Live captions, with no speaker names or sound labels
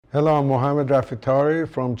Hello, I'm Mohammed Rafitari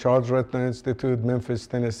from Charles Retinal Institute, Memphis,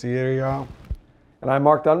 Tennessee area. And I'm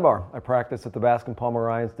Mark Dunbar. I practice at the Bascom Palmer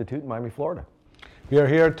Eye Institute in Miami, Florida. We are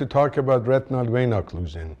here to talk about retinal vein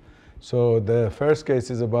occlusion. So the first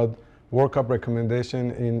case is about workup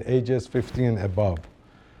recommendation in ages 50 and above.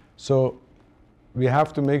 So we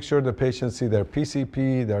have to make sure the patients see their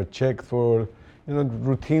PCP, they're checked for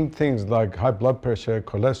routine things like high blood pressure,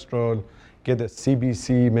 cholesterol, get a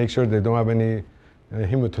CBC, make sure they don't have any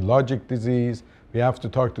hematologic disease. We have to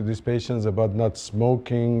talk to these patients about not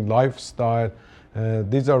smoking, lifestyle.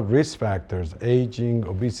 These are risk factors: aging,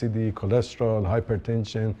 obesity, cholesterol,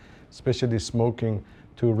 hypertension, especially smoking,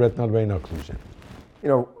 to retinal vein occlusion. You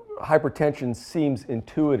know, hypertension seems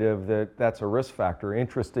intuitive that that's a risk factor.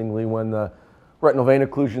 Interestingly, when the retinal vein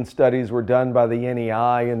occlusion studies were done by the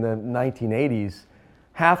NEI in the 1980s,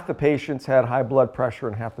 half the patients had high blood pressure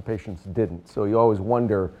and half the patients didn't. So you always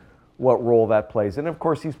wonder what role that plays. And of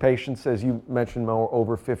course, these patients, as you mentioned, Mo,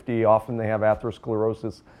 over 50, often they have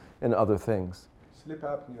atherosclerosis and other things. Sleep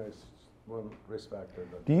apnea is one risk factor.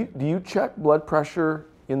 Do you check blood pressure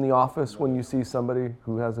in the office when you see somebody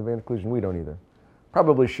who has a vein occlusion? We don't either.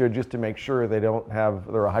 Probably should, just to make sure they're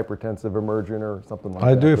a hypertensive emergent or something like that.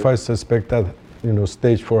 I do if I suspect that,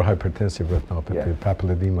 stage 4 hypertensive retinopathy,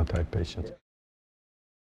 papilledema type patients. Yeah.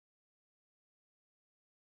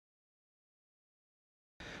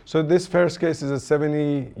 So this first case is a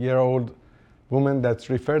 70-year-old woman that's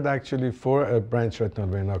referred actually for a branch retinal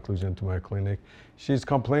vein occlusion to my clinic. She's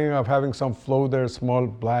complaining of having some floater, small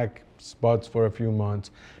black spots for a few months.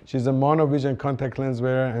 She's a monovision contact lens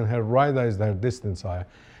wearer, and her right eye is her distance eye.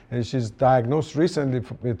 And she's diagnosed recently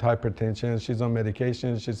with hypertension. She's on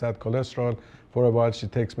medication. She's had cholesterol for a while. She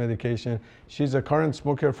takes medication. She's a current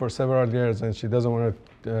smoker for several years, and she doesn't want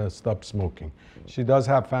to stop smoking. She does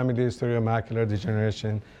have family history of macular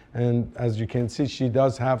degeneration, and as you can see, she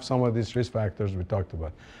does have some of these risk factors we talked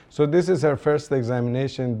about. So this is her first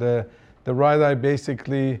examination. The right eye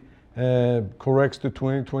basically corrects to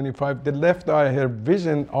 20/25. The left eye, her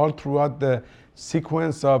vision all throughout the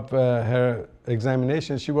sequence of her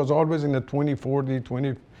examination, she was always in the 20/40,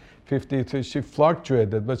 20/50. She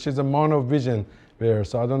fluctuated, but she's a monovision wearer,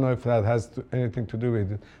 so I don't know if that has anything to do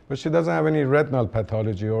with it. But she doesn't have any retinal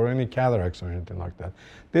pathology or any cataracts or anything like that.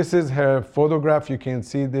 This is her photograph. You can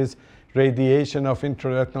see this radiation of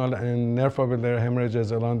intraretinal and nerfovular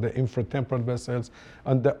hemorrhages along the infratemporal vessels.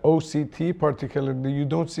 On the OCT particularly, you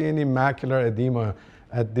don't see any macular edema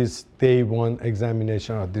at this day 1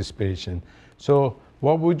 examination of this patient. So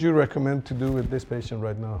what would you recommend to do with this patient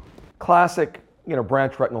right now? Classic,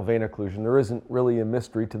 branch retinal vein occlusion. There isn't really a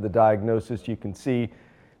mystery to the diagnosis. You can see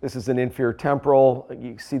this is an inferior temporal.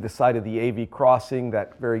 You see the site of the AV crossing,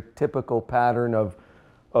 that very typical pattern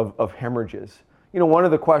of hemorrhages. One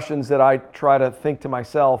of the questions that I try to think to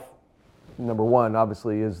myself, number one,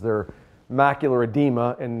 obviously, is there macular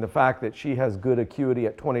edema, and the fact that she has good acuity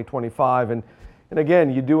at 20/25. And again,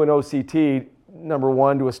 you do an OCT, number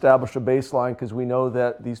one, to establish a baseline, because we know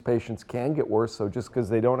that these patients can get worse. So just because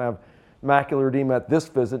they don't have macular edema at this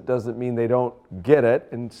visit doesn't mean they don't get it.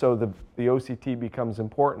 And so the OCT becomes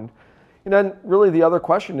important. And then really the other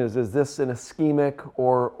question is this an ischemic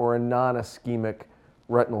or a non-ischemic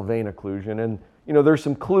retinal vein occlusion? And there's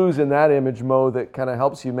some clues in that image, Mo, that kind of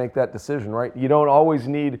helps you make that decision, right? You don't always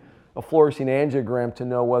need a fluorescein angiogram to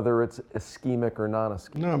know whether it's ischemic or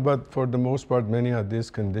non-ischemic. No, but for the most part, many of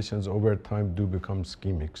these conditions over time do become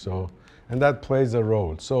ischemic. So, and that plays a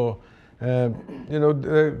role. So,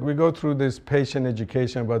 we go through this patient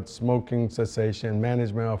education about smoking cessation,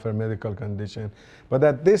 management of a medical condition. But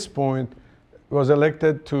at this point, was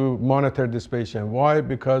elected to monitor this patient. Why?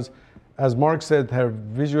 Because as Mark said, her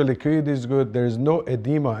visual acuity is good. There is no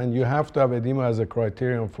edema, and you have to have edema as a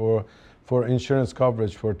criterion for insurance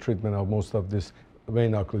coverage for treatment of most of this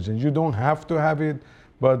vein occlusion. You don't have to have it,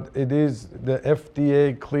 but it is the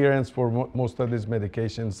FDA clearance for most of these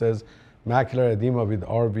medications says macular edema with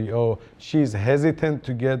RVO. She's hesitant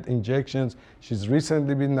to get injections. She's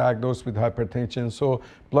recently been diagnosed with hypertension, so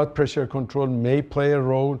blood pressure control may play a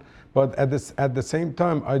role. But at the same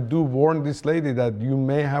time, I do warn this lady that you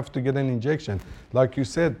may have to get an injection. Like you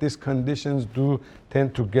said, these conditions do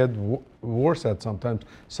tend to get worse at sometimes.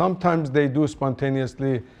 Sometimes they do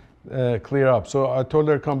spontaneously clear up. So I told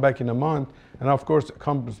her come back in a month, And of course,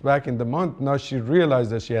 comes back in the month, now she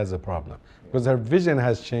realized that she has a problem because her vision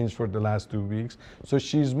has changed for the last 2 weeks. So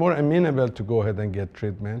she's more amenable to go ahead and get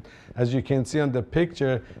treatment. As you can see on the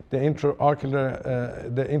picture, the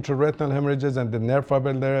intraocular, the intraretinal hemorrhages and the nerve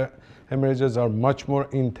fiber hemorrhages are much more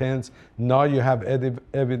intense. Now you have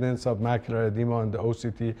evidence of macular edema on the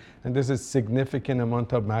OCT, and this is significant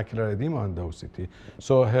amount of macular edema on the OCT.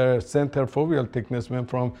 So her center foveal thickness went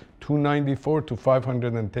from 294 to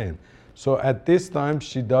 510. So at this time,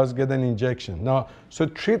 she does get an injection. Now, so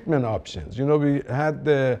treatment options. You know, we had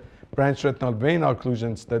the branch retinal vein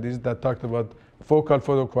occlusion studies that talked about focal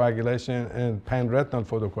photocoagulation and pan-retinal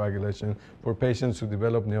photocoagulation for patients who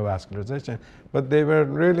develop neovascularization, but they were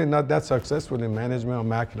really not that successful in management of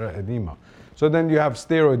macular edema. So then you have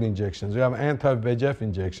steroid injections, you have anti-VEGF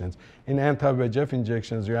injections. In anti-VEGF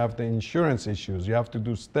injections, you have the insurance issues, you have to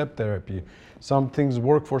do step therapy. Some things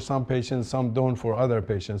work for some patients, some don't for other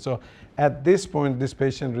patients. So at this point, this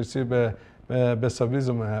patient received a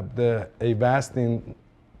bevacizumab, the Avastin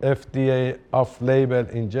FDA off-label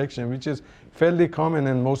injection, which is fairly common,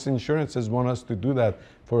 and most insurances want us to do that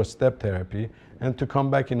for a step therapy and to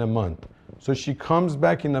come back in a month. So she comes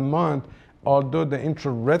back in a month, although the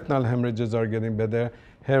intraretinal hemorrhages are getting better,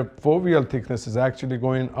 her foveal thickness is actually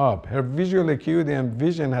going up. Her visual acuity and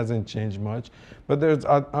vision hasn't changed much, but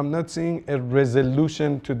I'm not seeing a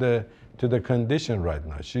resolution to the condition right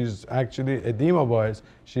now. She's actually, edema-wise,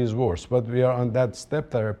 she's worse, but we are on that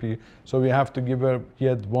step therapy, so we have to give her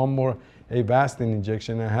yet one more Avastin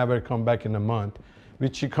injection and have her come back in a month,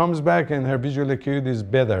 which she comes back and her visual acuity is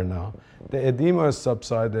better now. The edema has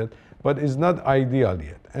subsided, but it's not ideal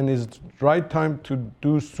yet. And it's right time to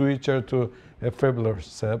do switch her to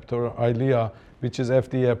aflibercept or Eylea, which is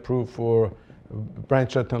FDA approved for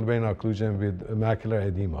branch retinal vein occlusion with macular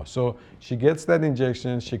edema. So she gets that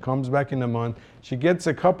injection, she comes back in a month, she gets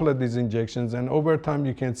a couple of these injections, and over time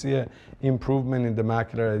you can see an improvement in the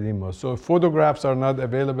macular edema. So photographs are not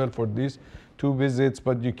available for these 2 visits,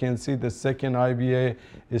 but you can see the second IVA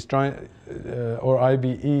is trying, or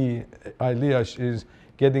IVE, Eylea, is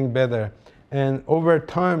getting better. And over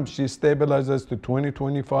time, she stabilizes to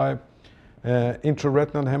 20/25.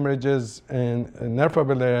 Intraretinal hemorrhages and nerve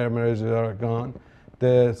fiber hemorrhages are gone.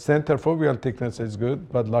 The center foveal thickness is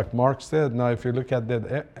good, but like Mark said, now if you look at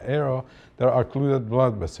that arrow, there are occluded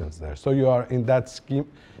blood vessels there. So you are in that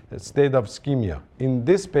state of ischemia. In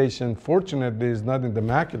this patient, fortunately, is not in the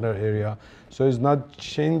macular area, so it's not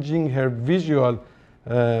changing her visual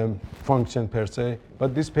function per se,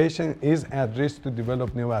 but this patient is at risk to develop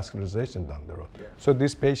neovascularization down the road. Yeah. So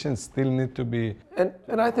these patients still need to be...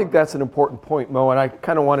 And I think that's an important point, Mo, and I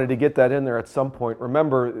kind of wanted to get that in there at some point.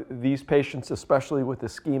 Remember, these patients, especially with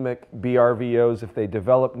ischemic BRVOs, if they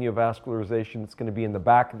develop neovascularization, it's going to be in the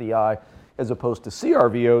back of the eye, as opposed to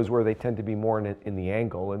CRVOs where they tend to be more in the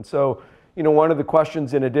angle. And so, you know, one of the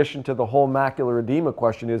questions in addition to the whole macular edema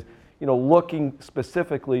question is, you know, looking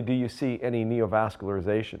specifically, do you see any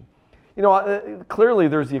neovascularization? You know, clearly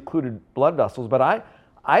there's the occluded blood vessels, but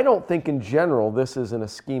I don't think in general this is an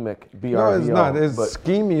ischemic BRVO. No, it's not.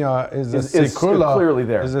 Ischemia is a sequela. Clearly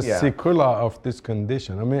there. Is a sequela of this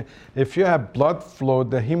condition. I mean, if you have blood flow,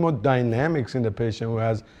 the hemodynamics in the patient who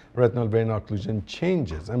has retinal vein occlusion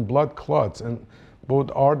changes, and blood clots, and both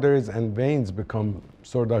arteries and veins become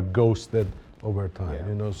sort of ghosted over time. Yeah.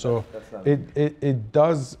 You know, so it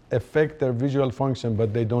does affect their visual function,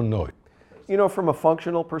 but they don't know it. You know, from a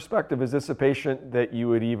functional perspective, is this a patient that you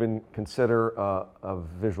would even consider a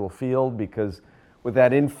visual field? Because with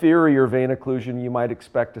that inferior vein occlusion, you might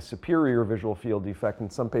expect a superior visual field defect in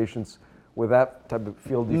some patients with that type of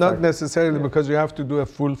field defect. Not necessarily, because you have to do a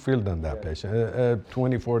full field on that patient.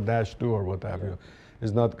 24-2 or what have you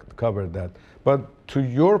is not covered that. But to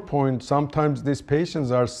your point, sometimes these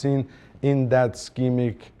patients are seen in that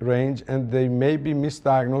ischemic range, and they may be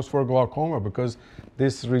misdiagnosed for glaucoma because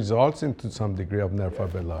this results into some degree of nerve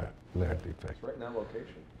fiber layer defect. Right in that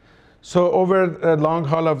location. So over a long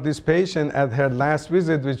haul of this patient, at her last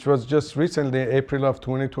visit, which was just recently, April of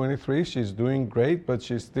 2023, she's doing great, but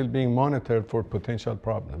she's still being monitored for potential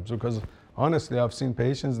problems. Because honestly, I've seen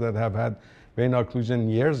patients that have had vein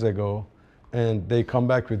occlusion years ago, and they come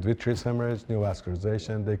back with vitreous hemorrhage,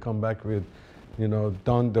 neovascularization, they come back with, you know,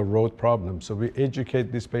 down the road problems. So we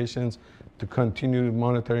educate these patients to continue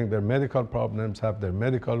monitoring their medical problems, have their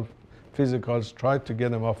medical physicals, try to get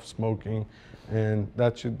them off smoking, and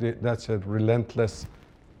that's a relentless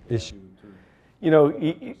issue. You know,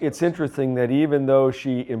 it's interesting that even though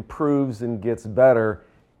she improves and gets better,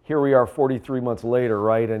 here we are 43 months later,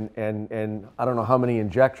 right? And I don't know how many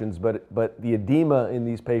injections, but the edema in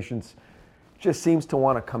these patients just seems to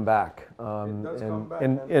want to come back. It does come back.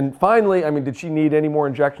 And finally, I mean, did she need any more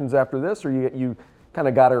injections after this, or you kind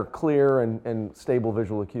of got her clear and stable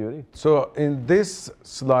visual acuity? So in this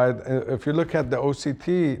slide, if you look at the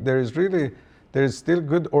OCT, there is still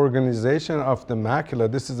good organization of the macula.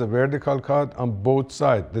 This is a vertical cut on both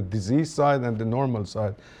sides, the disease side and the normal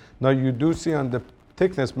side. Now you do see on the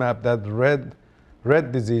thickness map that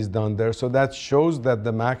red disease down there. So that shows that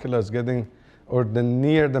the macula is getting, or the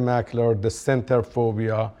near the macula or the center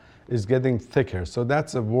fovea is getting thicker. So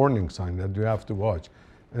that's a warning sign that you have to watch.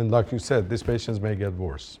 And like you said, these patients may get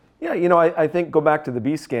worse. Yeah, you know, I think go back to the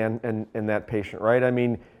B scan and that patient, right? I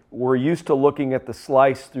mean, we're used to looking at the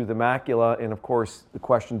slice through the macula, and of course the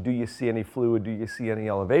question, do you see any fluid, do you see any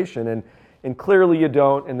elevation? And clearly you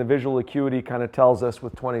don't, and the visual acuity kind of tells us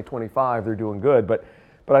with 20/25 they're doing good. But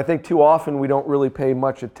I think too often we don't really pay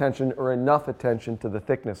much attention or enough attention to the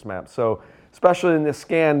thickness map. So especially in the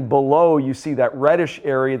scan below, you see that reddish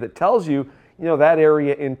area that tells you, you know, that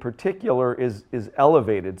area in particular is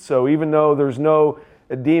elevated. So even though there's no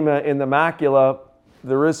edema in the macula,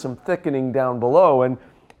 there is some thickening down below. And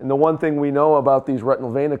the one thing we know about these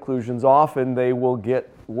retinal vein occlusions, often they will get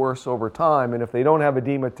worse over time. And if they don't have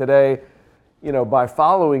edema today, you know, by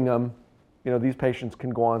following them, you know, these patients can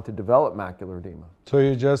go on to develop macular edema. So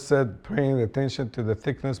you just said paying attention to the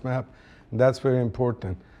thickness map. That's very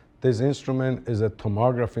important. This instrument is a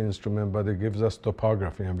tomography instrument, but it gives us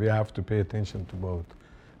topography, and we have to pay attention to both.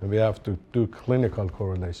 And we have to do clinical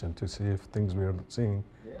correlation to see if things we are seeing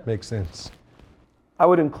make sense. I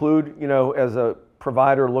would include, you know, as a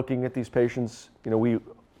provider looking at these patients, you know,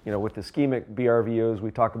 with ischemic BRVOs,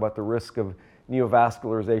 we talk about the risk of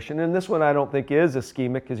neovascularization. And this one I don't think is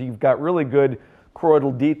ischemic because you've got really good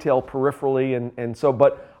choroidal detail peripherally. And so,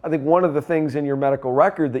 but I think one of the things in your medical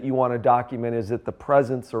record that you want to document is that the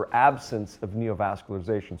presence or absence of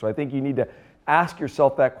neovascularization. So I think you need to ask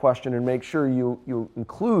yourself that question and make sure you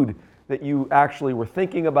include that you actually were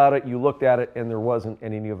thinking about it, you looked at it, and there wasn't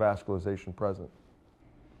any neovascularization present.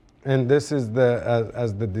 And this is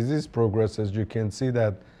as the disease progresses, you can see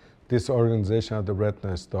that this organization of the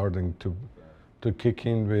retina is starting to kick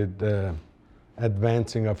in with the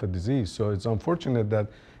advancing of a disease. So it's unfortunate that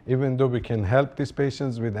even though we can help these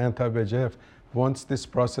patients with anti-VEGF, once this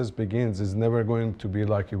process begins, it's never going to be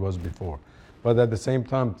like it was before. But at the same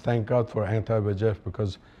time, thank God for anti-VEGF,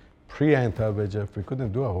 because pre-anti-VEGF, we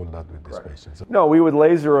couldn't do a whole lot with these patients. No, we would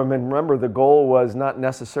laser them, and remember, the goal was not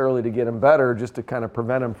necessarily to get them better, just to kind of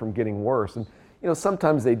prevent them from getting worse. And, you know,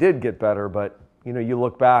 sometimes they did get better, but, you know, you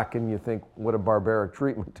look back and you think, what a barbaric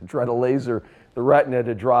treatment to try to laser the retina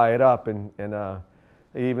to dry it up. And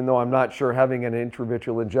even though I'm not sure having an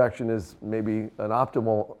intravitreal injection is maybe an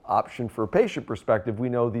optimal option for a patient perspective, we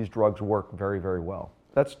know these drugs work very, very well.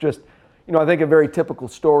 That's just, you know, I think a very typical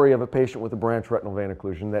story of a patient with a branch retinal vein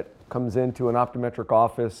occlusion that comes into an optometric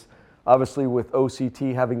office, obviously with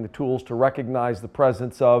OCT having the tools to recognize the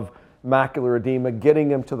presence of macular edema, getting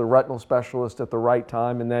them to the retinal specialist at the right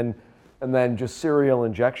time, and then just serial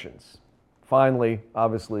injections. Finally,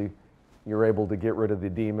 obviously, you're able to get rid of the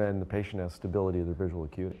edema and the patient has stability of their visual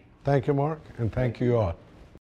acuity. Thank you, Mark, and thank you all.